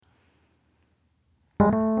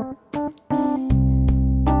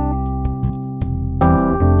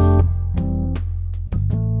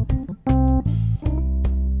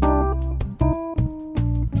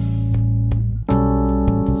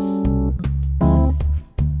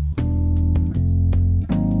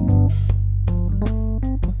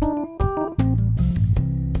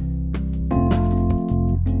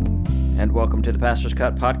Welcome to the Pastor's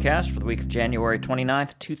Cut podcast for the week of January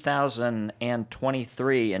 29th,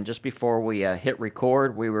 2023. And just before we hit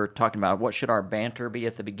record, we were talking about what should our banter be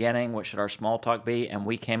at the beginning, what should our small talk be, and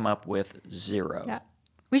we came up with 0. Yeah.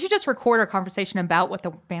 We should just record our conversation about what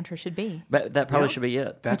the banter should be. But that probably should be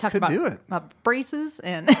it. That could do it. About braces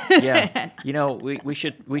and... Yeah. You know, we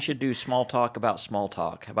should do small talk about small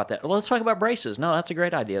talk. How about that? Well, let's talk about braces. No, that's a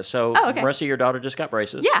great idea. So, okay. Marissa, your daughter just got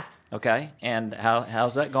braces. Yeah. Okay. And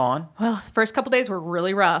how's that gone? Well, the first couple days were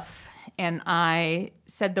really rough. And I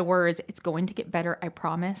said the words, "It's going to get better, I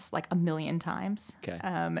promise," like 1,000,000 times. Okay.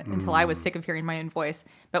 Until I was sick of hearing my own voice.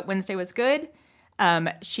 But Wednesday was good.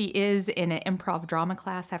 She is in an improv drama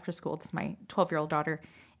class after school. This is my 12-year-old daughter.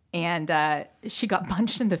 And she got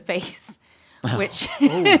punched in the face, which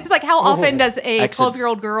is like, how often does a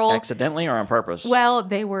 12-year-old girl... Accidentally or on purpose? Well,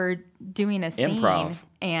 they were doing a scene. Improv.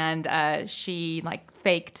 And she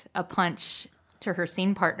faked a punch to her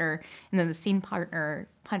scene partner. And then the scene partner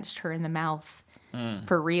punched her in the mouth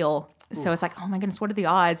for real. So it's like, oh my goodness, what are the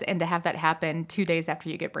odds? And to have that happen 2 days after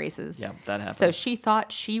you get braces. Yeah, that happens. So she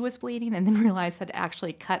thought she was bleeding and then realized that it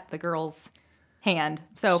actually cut the girl's hand.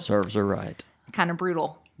 So serves her right. Kind of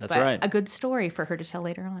brutal. That's but right. A good story for her to tell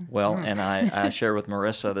later on. Well, and I share with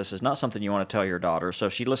Marissa, this is not something you want to tell your daughter. So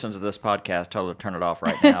if she listens to this podcast, tell her to turn it off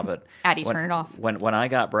right now. But Addie, turn it off. When I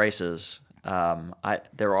got braces, there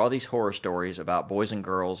were all these horror stories about boys and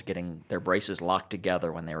girls getting their braces locked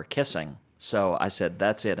together when they were kissing. So I said,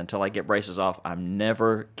 that's it. Until I get braces off, I'm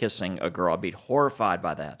never kissing a girl. I'd be horrified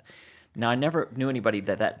by that. Now, I never knew anybody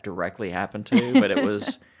that directly happened to, but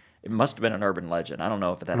it must have been an urban legend. I don't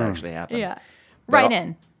know if that actually happened. Yeah. But Write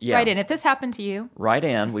in. Yeah. Write in. If this happened to you. Write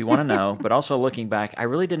in. We want to know. But also looking back, I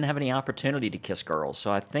really didn't have any opportunity to kiss girls.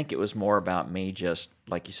 So I think it was more about me just,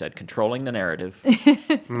 like you said, controlling the narrative.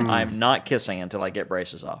 I'm not kissing until I get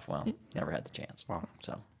braces off. Well, never had the chance. Wow.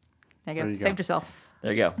 So There you go. you go. Saved yourself.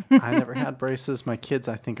 there you go. I never had braces. My kids,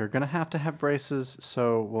 I think, are going to have braces,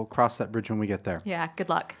 so we'll cross that bridge when we get there. Yeah. Good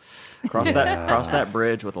luck. Cross that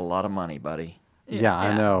bridge with a lot of money, buddy. Yeah,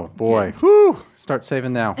 I know. Boy, whew, start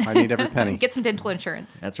saving now. I need every penny. Get some dental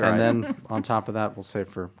insurance. That's right. And then on top of that, we'll save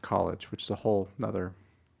for college, which is a whole other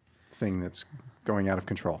thing that's going out of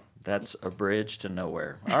control. That's a bridge to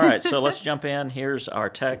nowhere. All right, so let's jump in. Here's our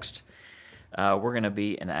text. We're going to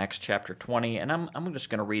be in Acts chapter 20, and I'm just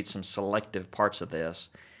going to read some selective parts of this.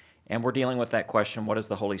 And we're dealing with that question, what is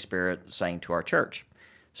the Holy Spirit saying to our church?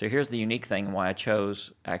 So here's the unique thing why I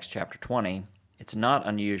chose Acts chapter 20. It's not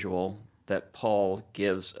unusual that Paul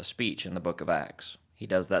gives a speech in the book of Acts. He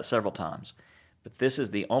does that several times. But this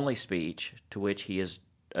is the only speech to which he is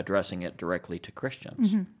addressing it directly to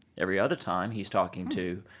Christians. Mm-hmm. Every other time he's talking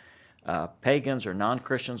to pagans or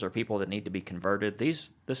non-Christians or people that need to be converted.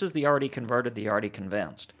 This is the already converted, the already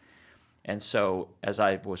convinced. And so as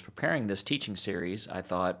I was preparing this teaching series, I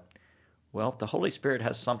thought, well, if the Holy Spirit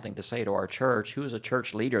has something to say to our church, who is a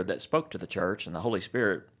church leader that spoke to the church, and the Holy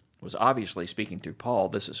Spirit was obviously speaking through Paul.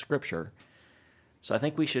 This is Scripture. So I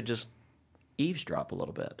think we should just eavesdrop a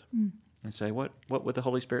little bit and say, what would the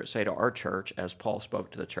Holy Spirit say to our church as Paul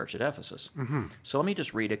spoke to the church at Ephesus? Mm-hmm. So let me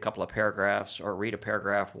just read a couple of paragraphs, or read a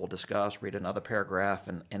paragraph we'll discuss, read another paragraph,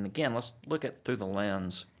 and again, let's look at through the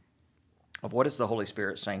lens of what is the Holy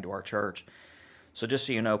Spirit saying to our church. So just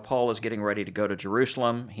so you know, Paul is getting ready to go to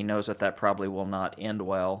Jerusalem. He knows that probably will not end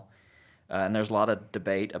well, and there's a lot of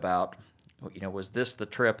debate about, was this the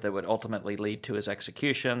trip that would ultimately lead to his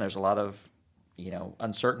execution? There's a lot of,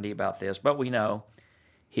 uncertainty about this, but we know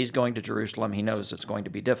he's going to Jerusalem. He knows it's going to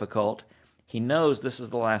be difficult. He knows this is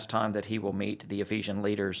the last time that he will meet the Ephesian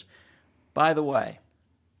leaders. By the way,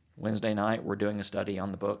 Wednesday night we're doing a study on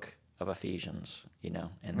the book of Ephesians,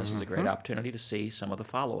 and this is a great opportunity to see some of the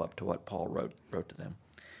follow-up to what Paul wrote to them.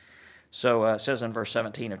 So it says in verse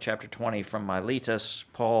 17 of chapter 20, from Miletus,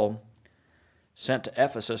 Paul sent to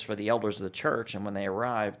Ephesus for the elders of the church, and when they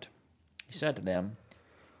arrived, he said to them,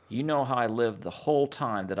 "You know how I lived the whole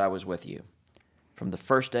time that I was with you, from the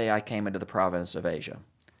first day I came into the province of Asia.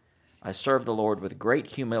 I served the Lord with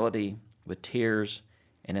great humility, with tears,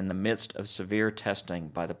 and in the midst of severe testing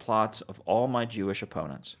by the plots of all my Jewish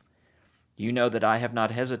opponents. You know that I have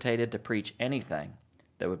not hesitated to preach anything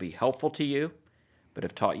that would be helpful to you, but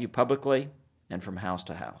have taught you publicly and from house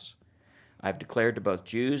to house. I have declared to both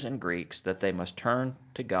Jews and Greeks that they must turn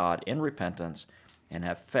to God in repentance and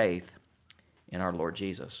have faith in our Lord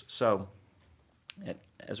Jesus." So,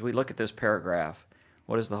 as we look at this paragraph,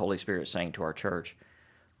 what is the Holy Spirit saying to our church?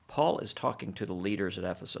 Paul is talking to the leaders at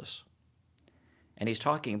Ephesus, and he's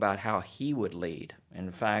talking about how he would lead.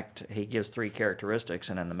 In fact, he gives 3 characteristics,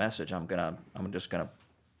 and in the message, I'm just gonna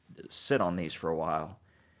sit on these for a while.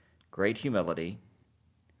 Great humility,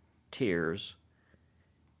 tears,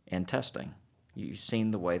 and testing. You've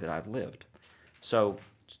seen the way that I've lived. So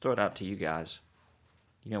let's throw it out to you guys.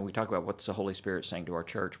 You know, we talk about what's the Holy Spirit saying to our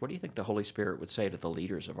church. What do you think the Holy Spirit would say to the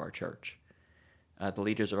leaders of our church, the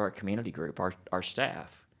leaders of our community group, our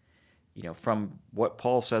staff? You know, from what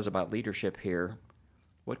Paul says about leadership here,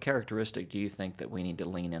 what characteristic do you think that we need to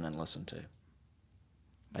lean in and listen to?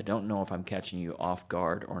 I don't know if I'm catching you off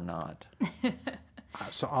guard or not.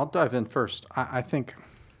 So I'll dive in first. I think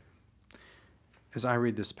as I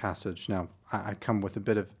read this passage now, I come with a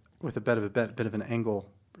bit of an angle,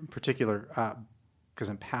 in particular, because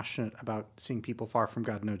I'm passionate about seeing people far from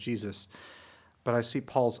God know Jesus. But I see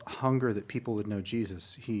Paul's hunger that people would know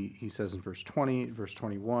Jesus. He says in verse 20, verse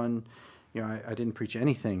 21, you know, I didn't preach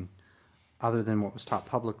anything other than what was taught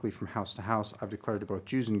publicly from house to house. I've declared to both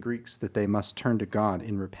Jews and Greeks that they must turn to God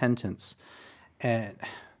in repentance. And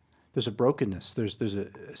there's a brokenness. There's a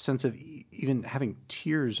sense of even having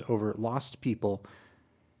tears over lost people,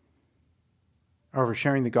 over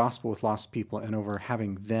sharing the gospel with lost people, and over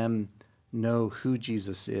having them know who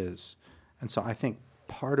Jesus is. And so I think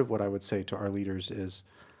part of what I would say to our leaders is,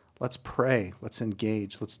 let's pray, let's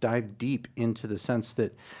engage, let's dive deep into the sense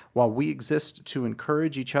that while we exist to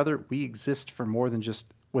encourage each other, we exist for more than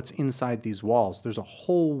just what's inside these walls. There's a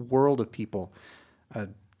whole world of people. A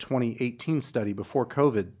 2018 study before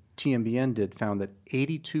COVID, TMBN found that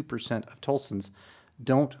 82% of Tulsans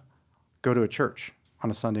don't go to a church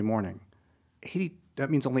on a Sunday morning.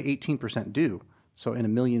 That means only 18% do. So of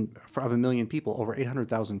a million people, over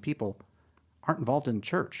 800,000 people aren't involved in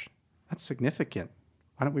church. That's significant.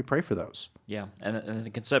 Why don't we pray for those? Yeah, and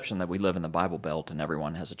the conception that we live in the Bible Belt and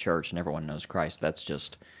everyone has a church and everyone knows Christ, that's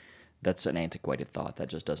an antiquated thought. That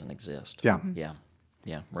just doesn't exist. Yeah.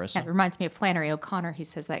 Yeah. Marissa? It reminds me of Flannery O'Connor. He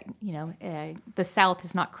says that, you know, the South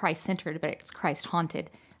is not Christ-centered, but it's Christ-haunted.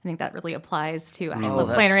 I think that really applies to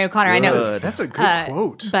Flannery O'Connor. Good. I know That's a good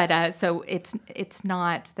quote. But so it's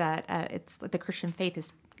not that it's the Christian faith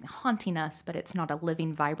is haunting us, but it's not a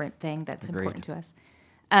living, vibrant thing that's important to us.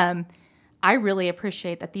 I really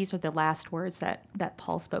appreciate that these are the last words that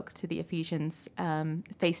Paul spoke to the Ephesians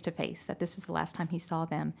face to face, that this was the last time he saw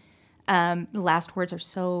them. The last words are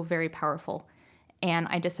so very powerful. And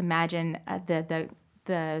I just imagine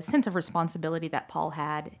the sense of responsibility that Paul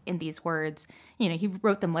had in these words. You know, he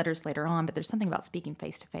wrote them letters later on, but there's something about speaking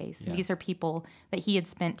face to face. These are people that he had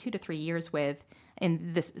spent 2 to 3 years with.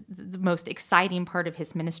 And the most exciting part of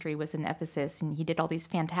his ministry was in Ephesus, and he did all these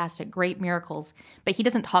fantastic, great miracles. But he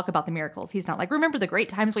doesn't talk about the miracles. He's not like, remember the great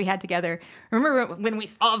times we had together? Remember when we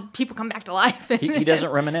saw people come back to life? He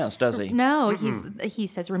doesn't reminisce, does he? No, he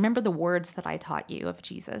says, remember the words that I taught you of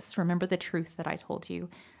Jesus. Remember the truth that I told you.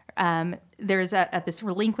 There's this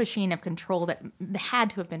relinquishing of control that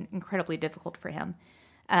had to have been incredibly difficult for him.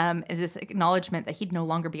 And this acknowledgement that he'd no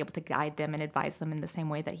longer be able to guide them and advise them in the same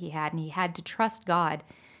way that he had. And he had to trust God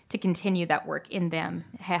to continue that work in them,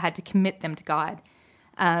 had to commit them to God.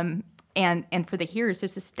 And for the hearers,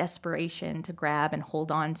 there's this desperation to grab and hold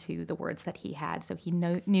on to the words that he had. So he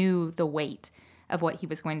knew the weight of what he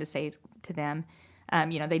was going to say to them.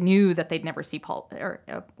 They knew that they'd never see Paul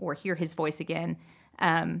or hear his voice again.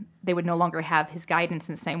 They would no longer have his guidance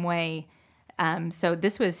in the same way. So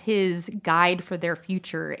this was his guide for their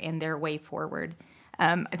future and their way forward.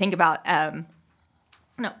 I think about,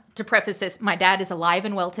 to preface this, my dad is alive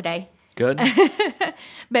and well today. Good.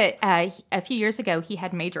 But a few years ago, he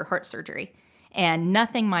had major heart surgery. And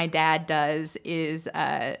nothing my dad does is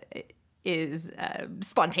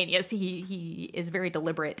spontaneous. He is very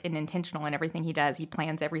deliberate and intentional in everything he does. He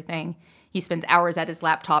plans everything. He spends hours at his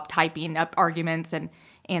laptop typing up arguments and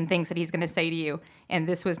things that he's going to say to you. And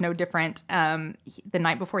this was no different. The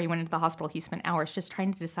night before he went into the hospital, he spent hours just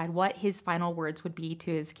trying to decide what his final words would be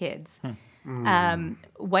to his kids.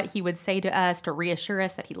 What he would say to us to reassure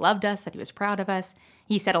us that he loved us, that he was proud of us.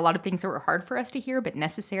 He said a lot of things that were hard for us to hear, but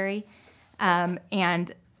necessary.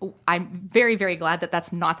 And I'm very, very glad that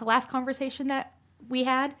that's not the last conversation that we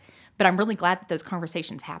had, but I'm really glad that those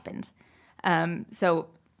conversations happened. So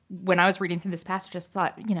when I was reading through this passage, I just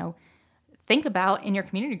thought, think about in your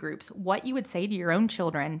community groups what you would say to your own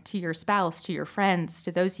children, to your spouse, to your friends,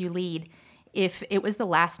 to those you lead, if it was the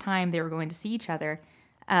last time they were going to see each other.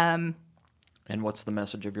 And what's the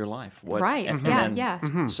message of your life? Right. And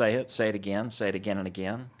say it again and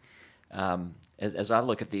again. As I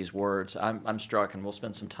look at these words, I'm struck, and we'll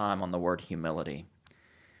spend some time on the word humility,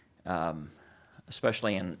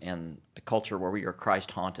 especially in a culture where we are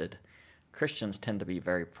Christ-haunted. Christians tend to be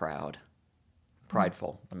very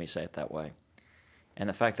prideful, let me say it that way. And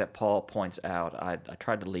the fact that Paul points out, I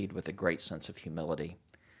tried to lead with a great sense of humility.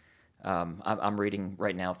 I'm reading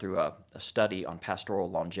right now through a study on pastoral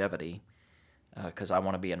longevity because I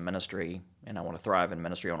want to be in ministry and I want to thrive in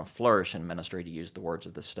ministry. I want to flourish in ministry, to use the words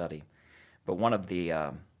of this study. But one of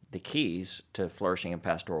the keys to flourishing in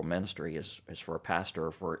pastoral ministry is for a pastor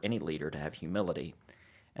or for any leader to have humility.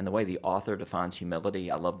 And the way the author defines humility,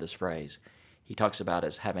 I love this phrase. He talks about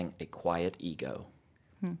as having a quiet ego.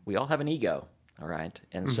 We all have an ego, all right?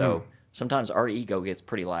 And so sometimes our ego gets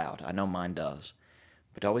pretty loud. I know mine does.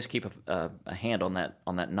 But to always keep a hand on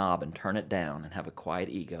that knob and turn it down and have a quiet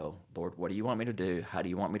ego. Lord, what do you want me to do? How do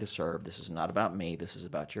you want me to serve? This is not about me. This is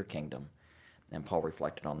about your kingdom. And Paul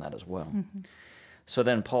reflected on that as well. So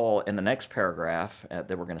then Paul, in the next paragraph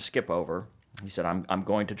that we're going to skip over, he said, I'm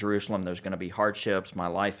going to Jerusalem. There's going to be hardships. My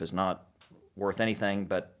life is not worth anything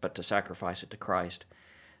but to sacrifice it to Christ.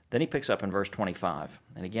 Then he picks up in verse 25.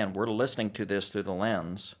 And again, we're listening to this through the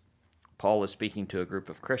lens. Paul is speaking to a group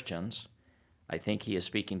of Christians. I think he is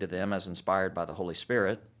speaking to them as inspired by the Holy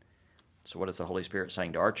Spirit. So what is the Holy Spirit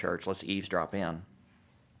saying to our church? Let's eavesdrop in.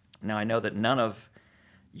 Now I know that none of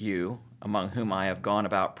you, among whom I have gone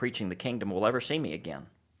about preaching the kingdom, will ever see me again.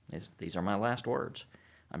 These are my last words.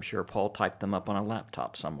 I'm sure Paul typed them up on a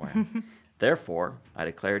laptop somewhere. Therefore, I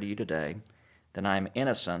declare to you today that I am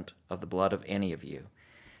innocent of the blood of any of you.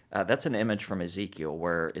 That's an image from Ezekiel,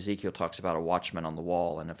 where Ezekiel talks about a watchman on the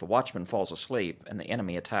wall, and if a watchman falls asleep and the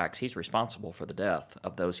enemy attacks, he's responsible for the death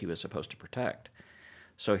of those he was supposed to protect.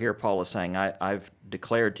 So here Paul is saying, I've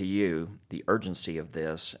declared to you the urgency of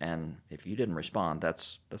this, and if you didn't respond,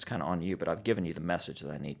 that's kind of on you, but I've given you the message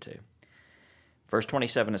that I need to. Verse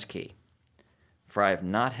 27 is key. For I have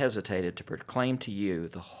not hesitated to proclaim to you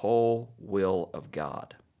the whole will of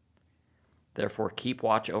God. Therefore keep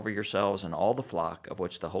watch over yourselves and all the flock of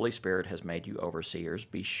which the Holy Spirit has made you overseers.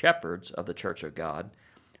 Be shepherds of the church of God,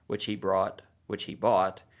 which he bought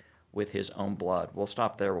with his own blood. We'll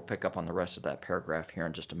stop there. We'll pick up on the rest of that paragraph here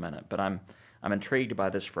in just a minute. But I'm intrigued by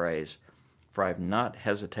this phrase, for I have not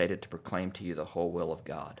hesitated to proclaim to you the whole will of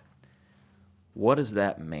God. What does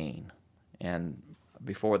that mean? And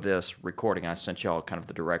before this recording, I sent y'all kind of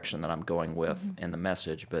the direction that I'm going with in the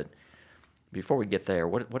message, but before we get there,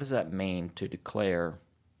 what does that mean to declare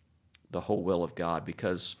the whole will of God?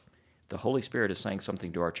 Because the Holy Spirit is saying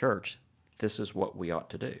something to our church. This is what we ought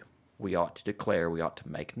to do. We ought to declare, we ought to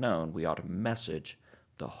make known, we ought to message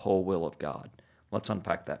the whole will of God. Let's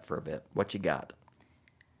unpack that for a bit. What you got?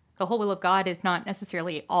 The whole will of God is not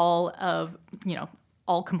necessarily all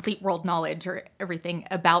complete world knowledge or everything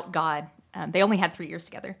about God. They only had 3 years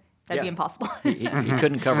together. That'd be impossible. he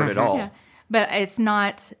couldn't cover it all. Yeah. But it's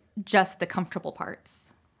not just the comfortable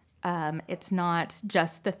parts. It's not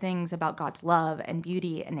just the things about God's love and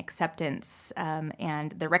beauty and acceptance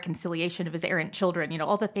and the reconciliation of his errant children,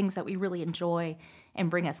 all the things that we really enjoy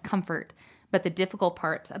and bring us comfort. But the difficult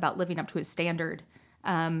part about living up to his standard,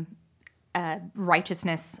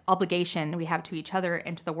 righteousness, obligation we have to each other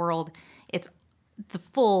and to the world, it's the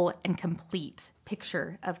full and complete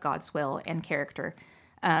picture of God's will and character.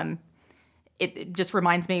 It just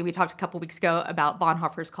reminds me, we talked a couple weeks ago about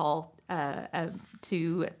Bonhoeffer's call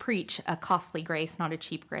to preach a costly grace, not a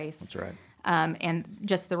cheap grace. That's right. And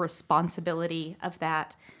just the responsibility of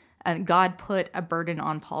that. God put a burden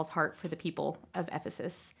on Paul's heart for the people of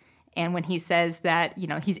Ephesus. And when he says that,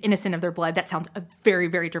 he's innocent of their blood, that sounds very,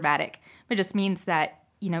 very dramatic. But it just means that,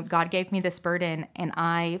 God gave me this burden and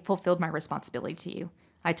I fulfilled my responsibility to you.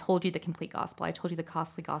 I told you the complete gospel. I told you the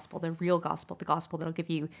costly gospel, the real gospel, the gospel that'll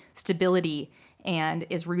give you stability and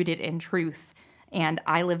is rooted in truth. And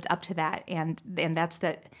I lived up to that. And that's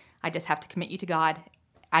that I just have to commit you to God.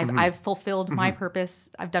 I've fulfilled my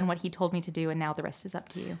purpose. I've done what he told me to do, and now the rest is up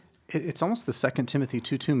to you. It's almost the 2 Timothy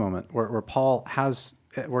 2:2 moment where Paul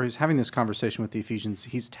where he's having this conversation with the Ephesians.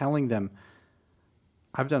 He's telling them,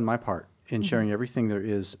 I've done my part in sharing everything there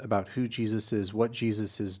is about who Jesus is, what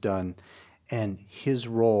Jesus has done, and his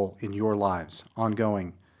role in your lives,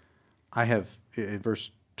 ongoing. I have,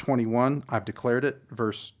 verse 21, I've declared it.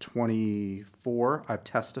 Verse 24, I've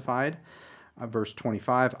testified. Verse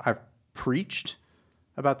 25, I've preached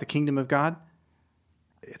about the kingdom of God.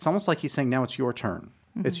 It's almost like he's saying, now it's your turn.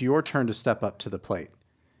 It's your turn to step up to the plate.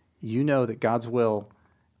 You know that God's will,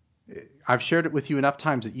 I've shared it with you enough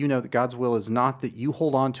times that you know that God's will is not that you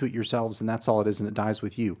hold on to it yourselves and that's all it is and it dies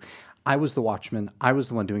with you. I was the watchman. I was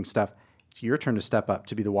the one doing stuff. It's your turn to step up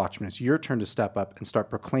to be the watchman. It's your turn to step up and start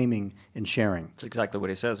proclaiming and sharing. That's exactly what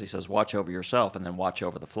he says. He says, watch over yourself and then watch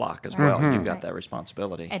over the flock as well. You've got that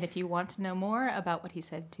responsibility. And if you want to know more about what he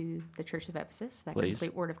said to the church of Ephesus, that Please.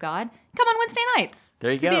 complete word of God, come on Wednesday nights.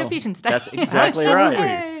 There you to go. the Ephesians study. That's exactly Absolutely.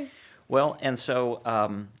 right. Well, and so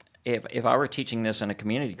If I were teaching this in a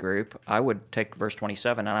community group, I would take verse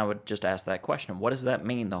 27 and I would just ask that question: what does that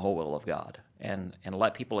mean, the whole will of God? And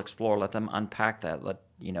let people explore, let them unpack that.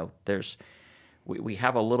 We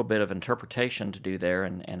have a little bit of interpretation to do there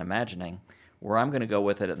and imagining. Where I'm going to go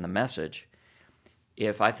with it in the message,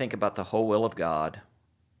 if I think about the whole will of God,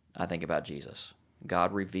 I think about Jesus.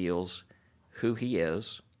 God reveals who he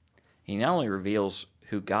is. He not only reveals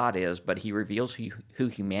who God is, but he reveals who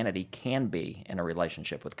humanity can be in a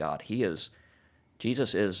relationship with God.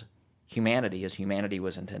 Jesus is humanity as humanity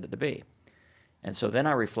was intended to be. And so then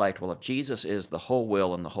I reflect, well, if Jesus is the whole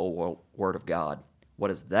will and the whole word of God, what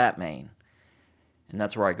does that mean? And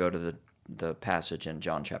that's where I go to the passage in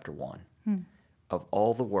John chapter 1. Of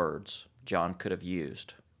all the words John could have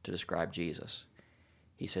used to describe Jesus,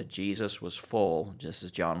 he said Jesus was full, just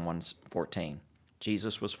as John 1:14,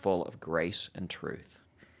 Jesus was full of grace and truth.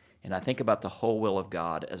 And I think about the whole will of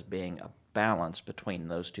God as being a balance between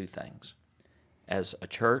those two things. As a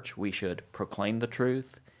church, we should proclaim the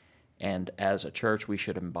truth, and as a church, we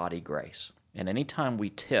should embody grace. And anytime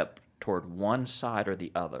we tip toward one side or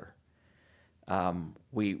the other,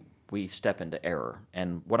 we step into error.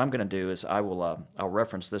 And what I'm going to do is I'll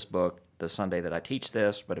reference this book the Sunday that I teach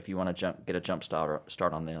this, but if you want to get a jump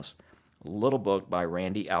start on this, a little book by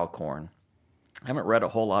Randy Alcorn. I haven't read a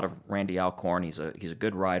whole lot of Randy Alcorn. He's a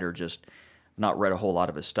good writer, just not read a whole lot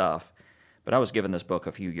of his stuff. But I was given this book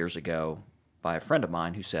a few years ago by a friend of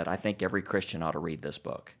mine who said, I think every Christian ought to read this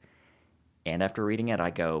book. And after reading it, I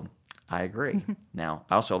go, I agree. Now,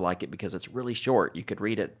 I also like it because it's really short. You could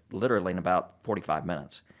read it literally in about 45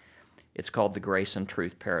 minutes. It's called The Grace and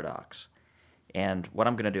Truth Paradox. And what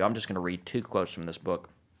I'm going to do, I'm just going to read 2 quotes from this book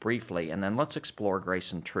briefly, and then let's explore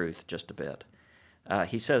grace and truth just a bit.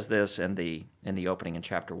 He says this in the opening in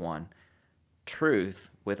chapter 1. Truth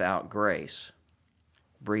without grace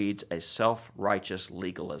breeds a self-righteous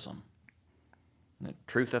legalism.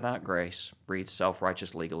 Truth without grace breeds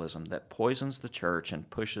self-righteous legalism that poisons the church and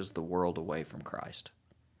pushes the world away from Christ.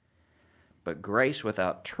 But grace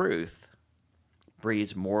without truth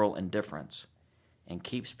breeds moral indifference and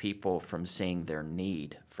keeps people from seeing their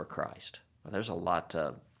need for Christ. Well, there's a lot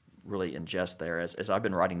to really ingest there. As I've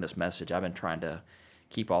been writing this message, I've been trying to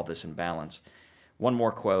keep all this in balance. One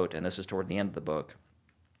more quote, and this is toward the end of the book.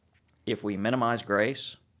 If we minimize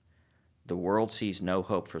grace, the world sees no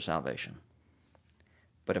hope for salvation.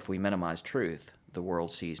 But if we minimize truth, the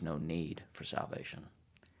world sees no need for salvation.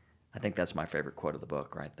 I think that's my favorite quote of the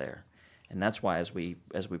book right there. And that's why as we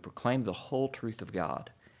proclaim the whole truth of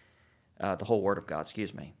God, the whole Word of God,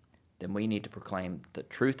 then we need to proclaim that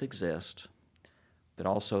truth exists, but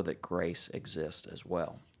also that grace exists as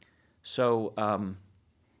well. So,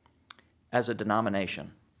 as a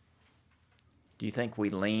denomination, do you think we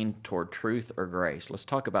lean toward truth or grace? Let's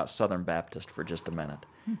talk about Southern Baptist for just a minute.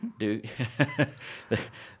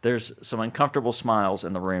 There's some uncomfortable smiles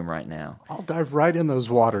in the room right now. I'll dive right in those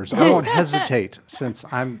waters. I won't hesitate, since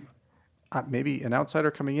I'm maybe an outsider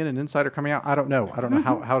coming in, an insider coming out. I don't know. I don't know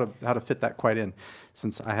how to fit that quite in,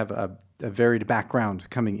 since I have a varied background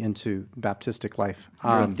coming into Baptistic life.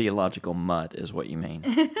 You're a theological mutt, is what you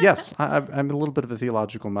mean. Yes, I'm a little bit of a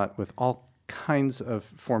theological mutt with all kinds of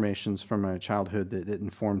formations from my childhood that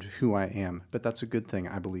informed who I am. But that's a good thing,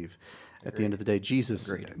 I believe. At the end of the day,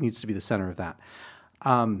 Jesus needs to be the center of that.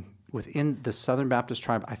 Within the Southern Baptist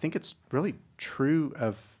tribe, I think it's really true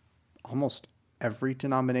of almost every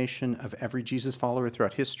denomination, of every Jesus follower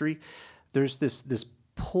throughout history. There's this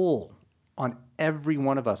pull on every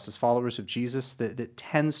one of us as followers of Jesus that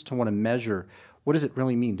tends to want to measure, what does it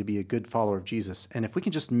really mean to be a good follower of Jesus? And if we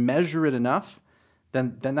can just measure it enough,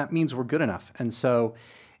 then that means we're good enough. And so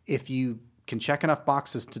if you can check enough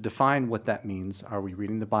boxes to define what that means, are we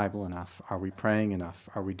reading the Bible enough? Are we praying enough?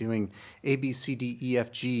 Are we doing A, B, C, D, E,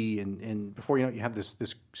 F, G? And before you know it, you have this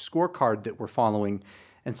scorecard that we're following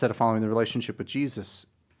instead of following the relationship with Jesus.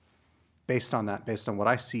 Based on that, based on what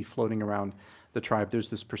I see floating around the tribe, there's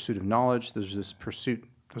this pursuit of knowledge. There's this pursuit.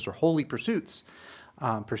 Those are holy pursuits.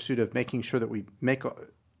 Pursuit of making sure that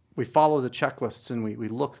we follow the checklists and we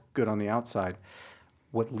look good on the outside.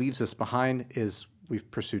 What leaves us behind is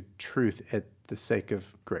we've pursued truth at the sake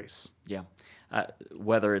of grace. Yeah.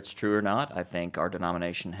 Whether it's true or not, I think our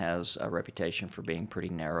denomination has a reputation for being pretty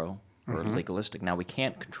narrow or legalistic. Now, we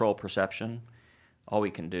can't control perception. All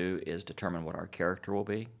we can do is determine what our character will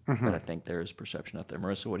be. But I think there is perception out there.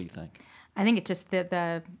 Marissa, what do you think? I think it's just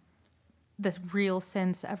the real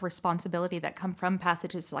sense of responsibility that come from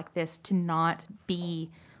passages like this to not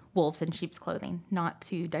be wolves in sheep's clothing, not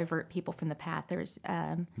to divert people from the path. There's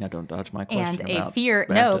Now, don't dodge my question and a about fear.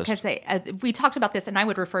 Baptist. No, because we talked about this, and I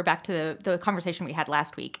would refer back to the conversation we had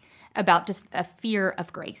last week about just a fear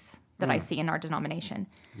of grace that I see in our denomination.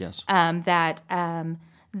 Yes. That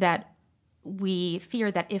we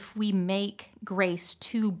fear that if we make grace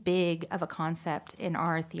too big of a concept in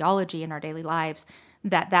our theology, in our daily lives,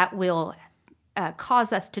 that will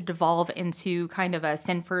cause us to devolve into kind of a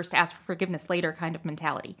sin first, ask for forgiveness later kind of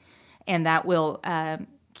mentality. And that will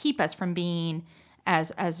keep us from being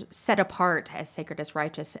as set apart, as sacred, as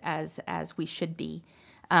righteous as we should be.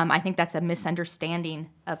 I think that's a misunderstanding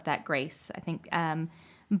of that grace. I think,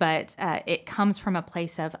 but it comes from a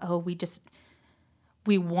place of,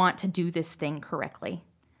 we want to do this thing correctly.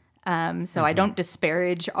 So I don't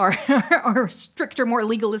disparage our our stricter, more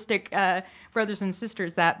legalistic brothers and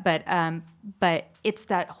sisters but it's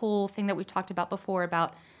that whole thing that we've talked about before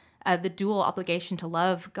about the dual obligation to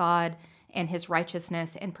love God and His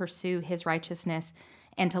righteousness and pursue His righteousness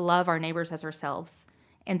and to love our neighbors as ourselves.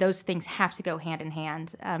 And those things have to go hand in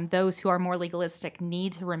hand. Those who are more legalistic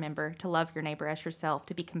need to remember to love your neighbor as yourself,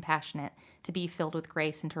 to be compassionate, to be filled with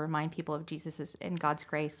grace, and to remind people of Jesus and God's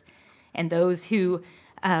grace. And those who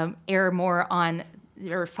err more on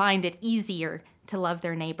or find it easier to love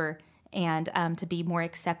their neighbor and to be more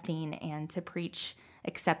accepting and to preach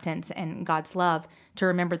acceptance and God's love, to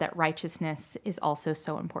remember that righteousness is also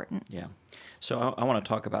so important. Yeah. So I want to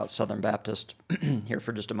talk about Southern Baptist here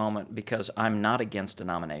for just a moment because I'm not against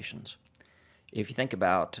denominations. If you think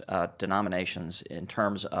about denominations in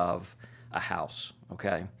terms of a house,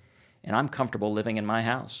 okay, and I'm comfortable living in my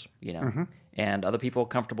house, and other people are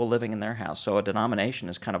comfortable living in their house. So a denomination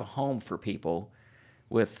is kind of a home for people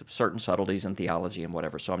with certain subtleties in theology and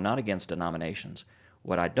whatever. So I'm not against denominations.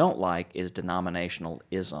 What I don't like is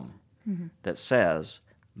denominationalism that says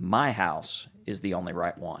my house is the only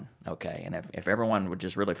right one, okay? And if everyone would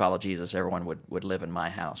just really follow Jesus, everyone would live in my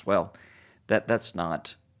house. Well, that's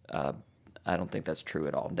not, I don't think that's true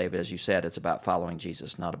at all. David, as you said, it's about following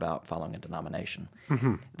Jesus, not about following a denomination.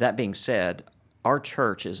 That being said, our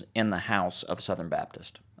church is in the house of Southern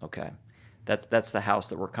Baptist, okay? That's the house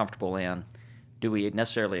that we're comfortable in. Do we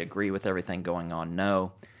necessarily agree with everything going on?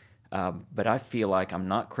 No. But I feel like I'm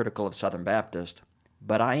not critical of Southern Baptist,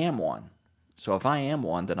 but I am one. So if I am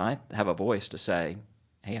one, then I have a voice to say,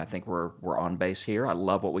 hey, I think we're on base here. I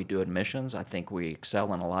love what we do in missions. I think we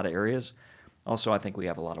excel in a lot of areas. Also, I think we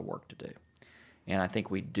have a lot of work to do. And I think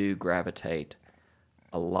we do gravitate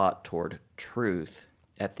a lot toward truth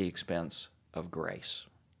at the expense of grace.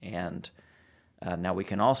 And now we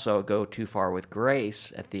can also go too far with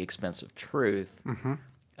grace at the expense of truth.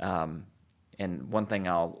 And one thing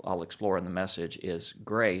I'll explore in the message is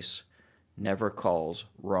grace never calls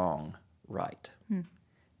wrong right.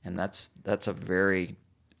 And that's a very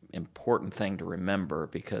important thing to remember,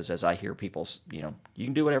 because as I hear people, you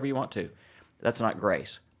can do whatever you want to. That's not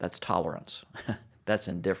grace. That's tolerance. That's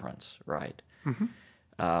indifference, right?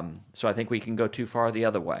 So I think we can go too far the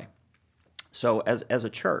other way. So as a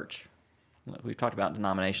church, we've talked about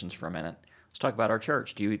denominations for a minute. Let's talk about our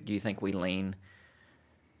church. Do you think we lean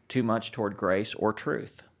too much toward grace or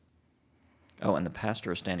truth? Oh, and the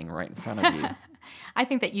pastor is standing right in front of you. I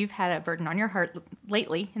think that you've had a burden on your heart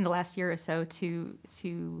lately in the last year or so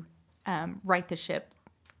to right the ship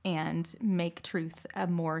and make truth a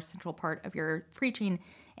more central part of your preaching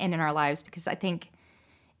and in our lives, because I think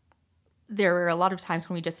there were a lot of times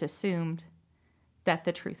when we just assumed that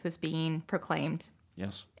the truth was being proclaimed.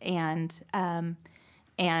 Yes. And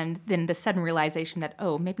then the sudden realization that,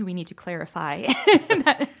 maybe we need to clarify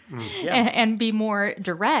and be more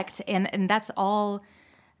direct. And that's all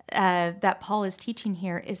that Paul is teaching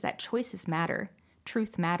here, is that choices matter.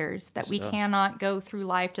 Truth matters, that we cannot go through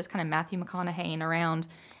life just kind of Matthew McConaugheying around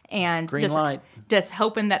and just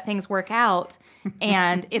hoping that things work out.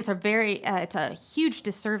 And it's a huge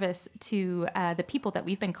disservice to the people that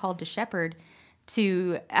we've been called to shepherd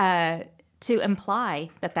to imply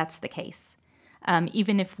that that's the case.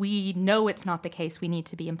 Even if we know it's not the case, we need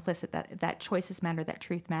to be implicit that choices matter, that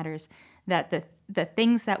truth matters, that the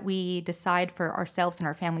things that we decide for ourselves and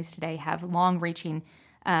our families today have long-reaching,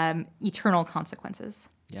 eternal consequences.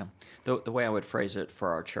 Yeah. The way I would phrase it for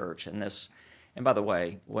our church, and by the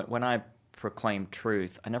way, when I proclaim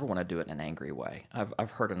truth, I never want to do it in an angry way.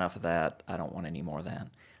 I've heard enough of that. I don't want any more of that.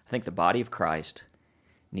 I think the body of Christ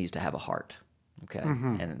needs to have a heart, okay,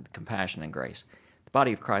 and compassion and grace. The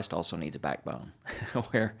body of Christ also needs a backbone,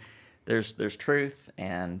 where there's truth,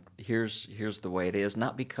 and here's the way it is.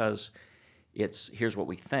 Not because here's what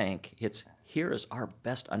we think. Here is our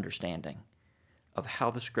best understanding of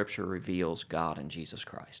how the Scripture reveals God and Jesus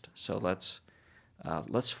Christ. So let's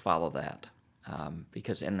let's follow that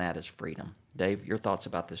because in that is freedom. Dave, your thoughts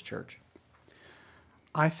about this church?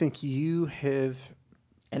 I think you have.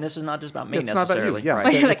 And this is not just about me It's not about you. necessarily. Yeah,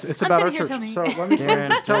 right? Like, it's I'm about our sitting here, church. tell me. So let me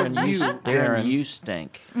tell you, Darren, Darren. you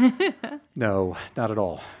stink. No, not at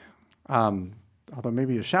all. Although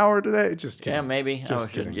maybe a shower today. Just kidding. Yeah, maybe.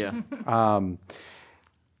 Just kidding. kidding. Yeah.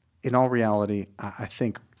 In all reality, I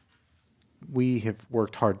think we have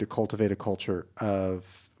worked hard to cultivate a culture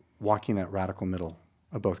of walking that radical middle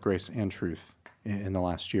of both grace and truth in the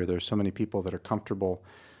last year. There's so many people that are comfortable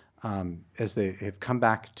as they have come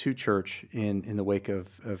back to church in the wake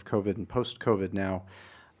of COVID and post-COVID now.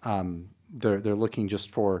 They're looking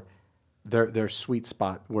just for their sweet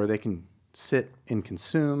spot where they can sit and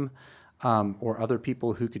consume, or other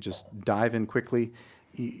people who could just dive in quickly.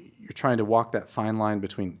 You're trying to walk that fine line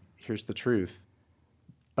between here's the truth,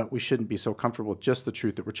 but we shouldn't be so comfortable with just the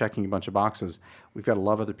truth that we're checking a bunch of boxes. We've got to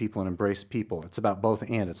love other people and embrace people. It's about both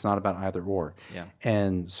and. It's not about either or. Yeah.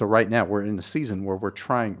 And so right now we're in a season where we're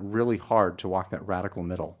trying really hard to walk that radical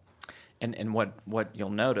middle. And what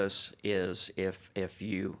you'll notice is if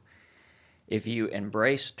you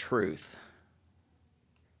embrace truth,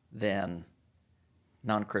 then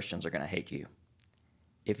non-Christians are going to hate you.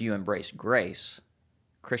 If you embrace grace,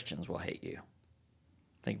 Christians will hate you.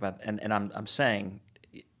 Think about and I'm saying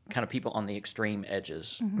kind of people on the extreme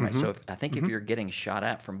edges, right? So I think if you're getting shot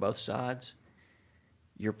at from both sides,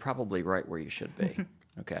 you're probably right where you should be.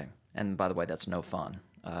 Okay. And by the way, that's no fun.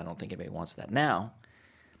 I don't think anybody wants that. Now,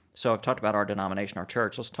 so I've talked about our denomination, our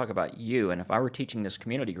church. Let's talk about you. And if I were teaching this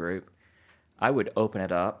community group, I would open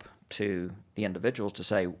it up to the individuals to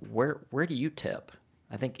say, where do you tip?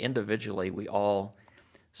 I think individually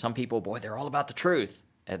some people, boy, they're all about the truth.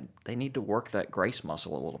 And they need to work that grace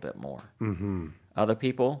muscle a little bit more. Mm-hmm. Other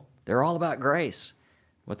people, they're all about grace.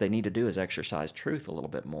 What they need to do is exercise truth a little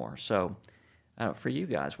bit more. So for you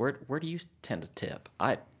guys, where do you tend to tip?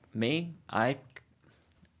 I'm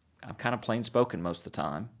kind of plain spoken most of the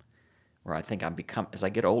time, where I think as I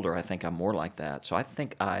get older, I think I'm more like that. So I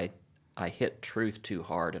think I hit truth too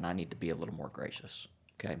hard, and I need to be a little more gracious.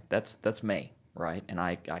 Okay, that's me, right? And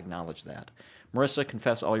I acknowledge that. Marissa,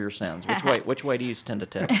 confess all your sins. Which way do you tend to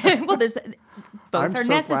tip? Well, both I'm are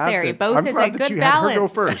so necessary. glad that- Both I'm is glad a that good you had her balance. go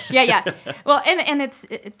first. Yeah. Well, and it's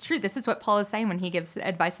true. This is what Paul is saying when he gives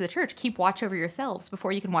advice to the church. Keep watch over yourselves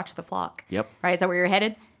before you can watch the flock. Yep. Right? Is that where you're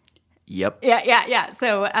headed? Yep. Yeah.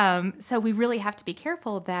 So we really have to be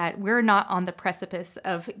careful that we're not on the precipice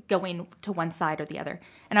of going to one side or the other.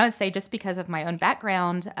 And I would say just because of my own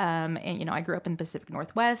background, and I grew up in the Pacific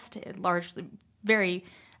Northwest, largely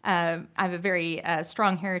I have a very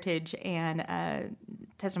strong heritage and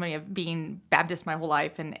testimony of being Baptist my whole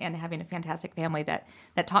life and having a fantastic family that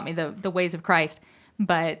taught me the ways of Christ.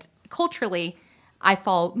 But culturally, I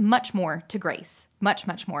fall much more to grace,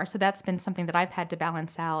 much more. So that's been something that I've had to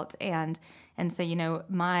balance out and say,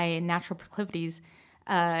 my natural proclivities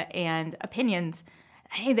and opinions,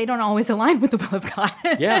 hey, they don't always align with the will of God.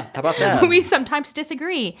 Yeah, how about that? We sometimes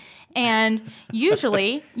disagree. And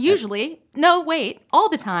usually, all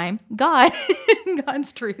the time,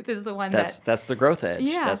 God's truth is the one That's the growth edge.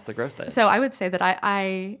 Yeah. That's the growth edge. So I would say that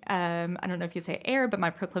I don't know if you say err, but my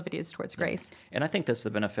proclivity is towards grace. And I think that's the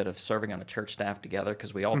benefit of serving on a church staff together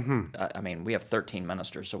because we all, we have 13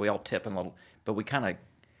 ministers, so we all tip a little, but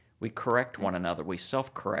we correct one another. We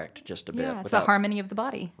self-correct just a bit. Yeah, it's the harmony of the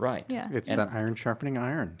body. Right. Yeah. It's that iron sharpening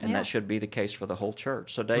iron. And that should be the case for the whole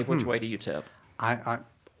church. So, Dave, which way do you tip? I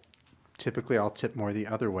typically I'll tip more the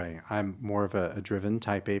other way. I'm more of a driven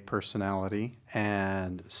type A personality,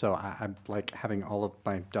 and so I'm like having all of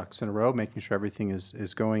my ducks in a row, making sure everything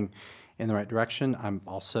is going in the right direction. I'm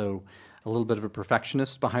also a little bit of a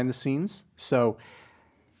perfectionist behind the scenes. So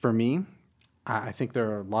for me, I think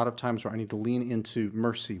there are a lot of times where I need to lean into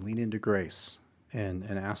mercy, lean into grace, and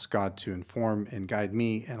ask God to inform and guide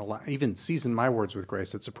me and even season my words with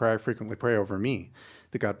grace. It's a prayer I frequently pray over me,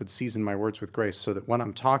 that God would season my words with grace so that when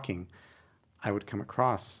I'm talking, I would come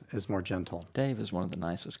across as more gentle. Dave is one of the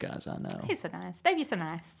nicest guys I know. He's so nice. Dave, you're so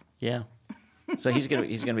nice. Yeah. So he's gonna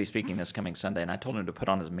be speaking this coming Sunday, and I told him to put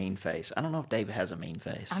on his mean face. I don't know if Dave has a mean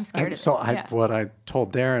face. I'm scared of So it. Yeah. what I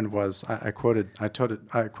told Darren was I quoted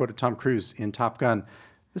Tom Cruise in Top Gun.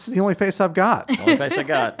 This is the only face I've got. The only face I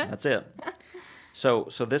got. That's it. So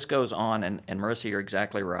this goes on, and Marissa, you're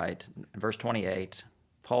exactly right. In verse 28,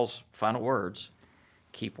 Paul's final words: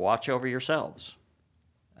 keep watch over yourselves.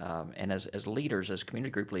 And as leaders, as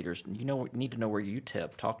community group leaders, need to know where you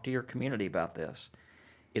tip. Talk to your community about this.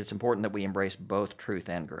 It's important that we embrace both truth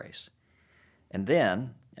and grace. And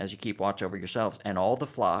then, as you keep watch over yourselves and all the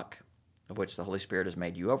flock of which the Holy Spirit has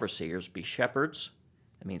made you overseers, be shepherds.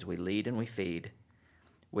 That means we lead and we feed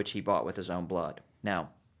which he bought with his own blood. Now,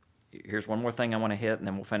 here's one more thing I want to hit, and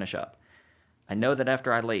then we'll finish up. I know that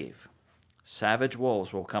after I leave, savage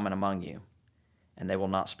wolves will come in among you, and they will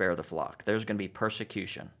not spare the flock. There's going to be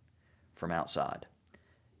persecution from outside.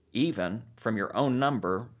 Even from your own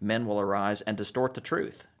number, men will arise and distort the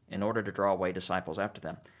truth in order to draw away disciples after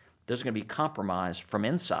them. There's going to be compromise from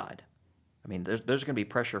inside. I mean, there's going to be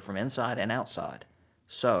pressure from inside and outside.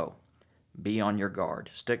 So, be on your guard.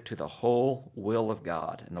 Stick to the whole will of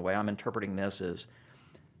God. And the way I'm interpreting this is,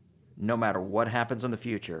 no matter what happens in the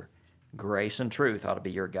future, grace and truth ought to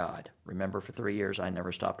be your guide. Remember, for 3 years, I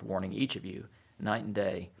never stopped warning each of you, night and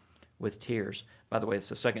day, with tears. By the way, it's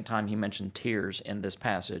the second time he mentioned tears in this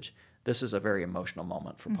passage. This is a very emotional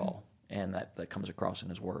moment for Paul, and that comes across in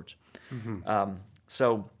his words.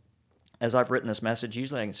 So, as I've written this message,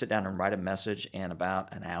 usually I can sit down and write a message in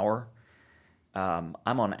about an hour. I'm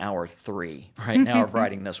on hour 3 right now of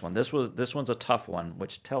writing this one. This one's a tough one,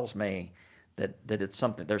 which tells me that it's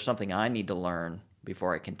something. There's something I need to learn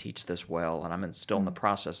before I can teach this well, and I'm still in the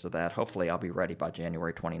process of that. Hopefully, I'll be ready by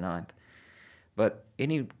January 29th. But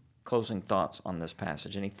any closing thoughts on this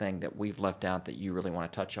passage? Anything that we've left out that you really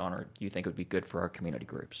want to touch on, or you think would be good for our community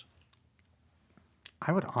groups?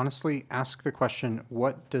 I would honestly ask the question,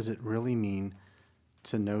 what does it really mean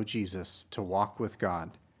to know Jesus, to walk with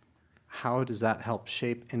God? How does that help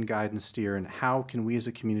shape and guide and steer? And how can we as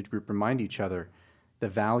a community group remind each other the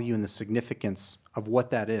value and the significance of what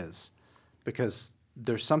that is? Because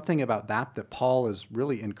there's something about that Paul is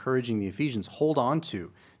really encouraging the Ephesians, hold on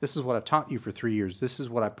to. This is what I've taught you for 3 years. This is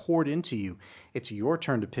what I poured into you. It's your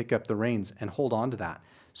turn to pick up the reins and hold on to that.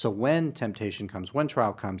 So when temptation comes, when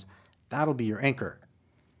trial comes, that'll be your anchor.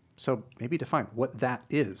 So maybe define what that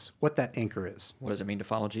is, what that anchor is. What does it mean to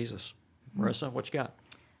follow Jesus? Marissa, what you got?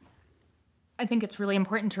 I think it's really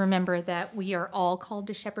important to remember that we are all called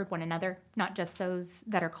to shepherd one another, not just those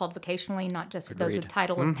that are called vocationally, not just those with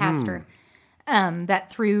title of pastor.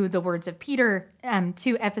 That through the words of Peter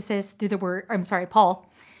to Ephesus, Paul,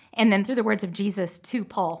 and then through the words of Jesus to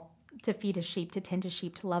Paul, to feed his sheep, to tend his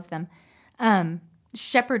sheep, to love them.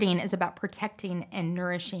 Shepherding is about protecting and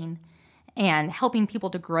nourishing and helping people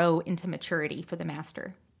to grow into maturity for the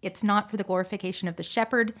master. It's not for the glorification of the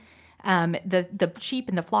shepherd. The sheep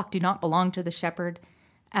and the flock do not belong to the shepherd.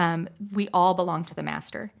 We all belong to the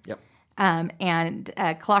master. Yep. And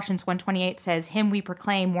Colossians 1:28 says, "Him we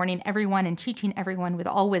proclaim, warning everyone and teaching everyone with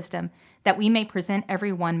all wisdom, that we may present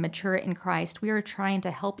everyone mature in Christ." We are trying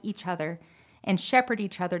to help each other and shepherd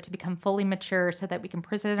each other to become fully mature so that we can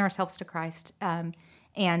present ourselves to Christ and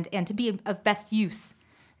to be of best use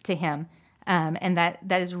to him. And that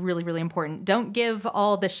is really, really important. Don't give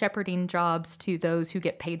all the shepherding jobs to those who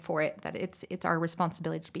get paid for it. That it's our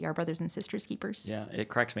responsibility to be our brothers and sisters' keepers. Yeah, it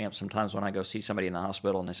cracks me up sometimes when I go see somebody in the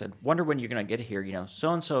hospital and they said, "Wonder when you're going to get here. You know,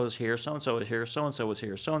 so-and-so is here, so-and-so is here, so-and-so is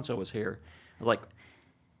here, so-and-so is here." I was like,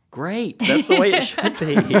 great, that's the way it should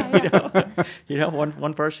be. You know,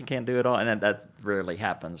 one person can't do it all, and that rarely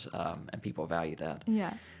happens, and people value that.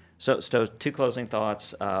 Yeah. So 2 closing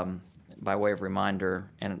thoughts. By way of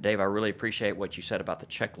reminder, and Dave, I really appreciate what you said about the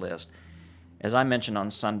checklist. As I mentioned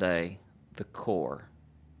on Sunday, the core,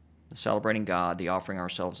 the celebrating God, the offering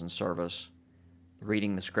ourselves in service,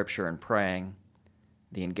 reading the scripture and praying,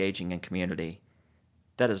 the engaging in community,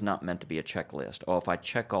 that is not meant to be a checklist. Oh, if I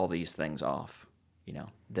check all these things off,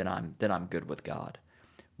 then I'm good with God.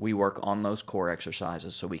 We work on those core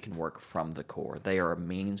exercises so we can work from the core. They are a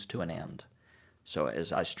means to an end. So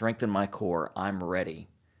as I strengthen my core, I'm ready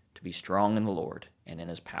to be strong in the Lord and in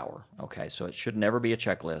his power. Okay, so it should never be a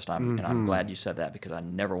checklist. And I'm glad you said that because I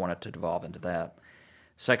never want it to devolve into that.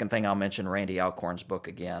 Second thing I'll mention, Randy Alcorn's book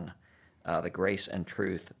again, The Grace and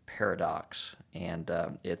Truth Paradox, and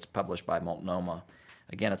it's published by Multnomah.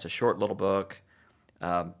 Again, it's a short little book,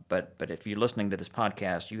 but if you're listening to this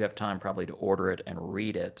podcast, you have time probably to order it and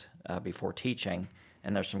read it before teaching,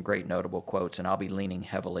 and there's some great notable quotes, and I'll be leaning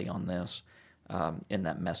heavily on this in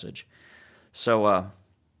that message. So,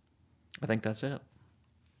 I think that's it.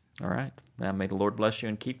 All right. Now, may the Lord bless you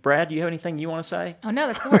and keep. Brad, do you have anything you want to say? Oh, no,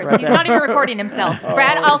 that's worse. He's not even recording himself.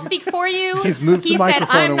 Brad, I'll speak for you. He's moved the microphone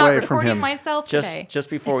said, I'm not away from recording him. myself today.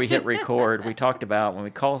 Just before we hit record, we talked about when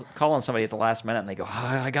we call on somebody at the last minute and they go,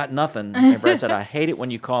 I got nothing. And Brad said, I hate it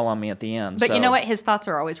when you call on me at the end. But you know what? His thoughts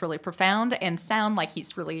are always really profound and sound like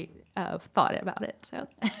he's really thought about it. So.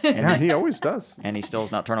 Yeah, he always does. And he still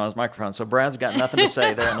has not turned on his microphone. So Brad's got nothing to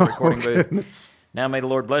say there in the recording booth. Now may the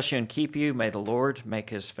Lord bless you and keep you. May the Lord make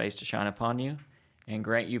his face to shine upon you and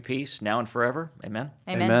grant you peace now and forever. Amen.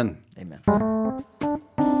 Amen. Amen. Amen.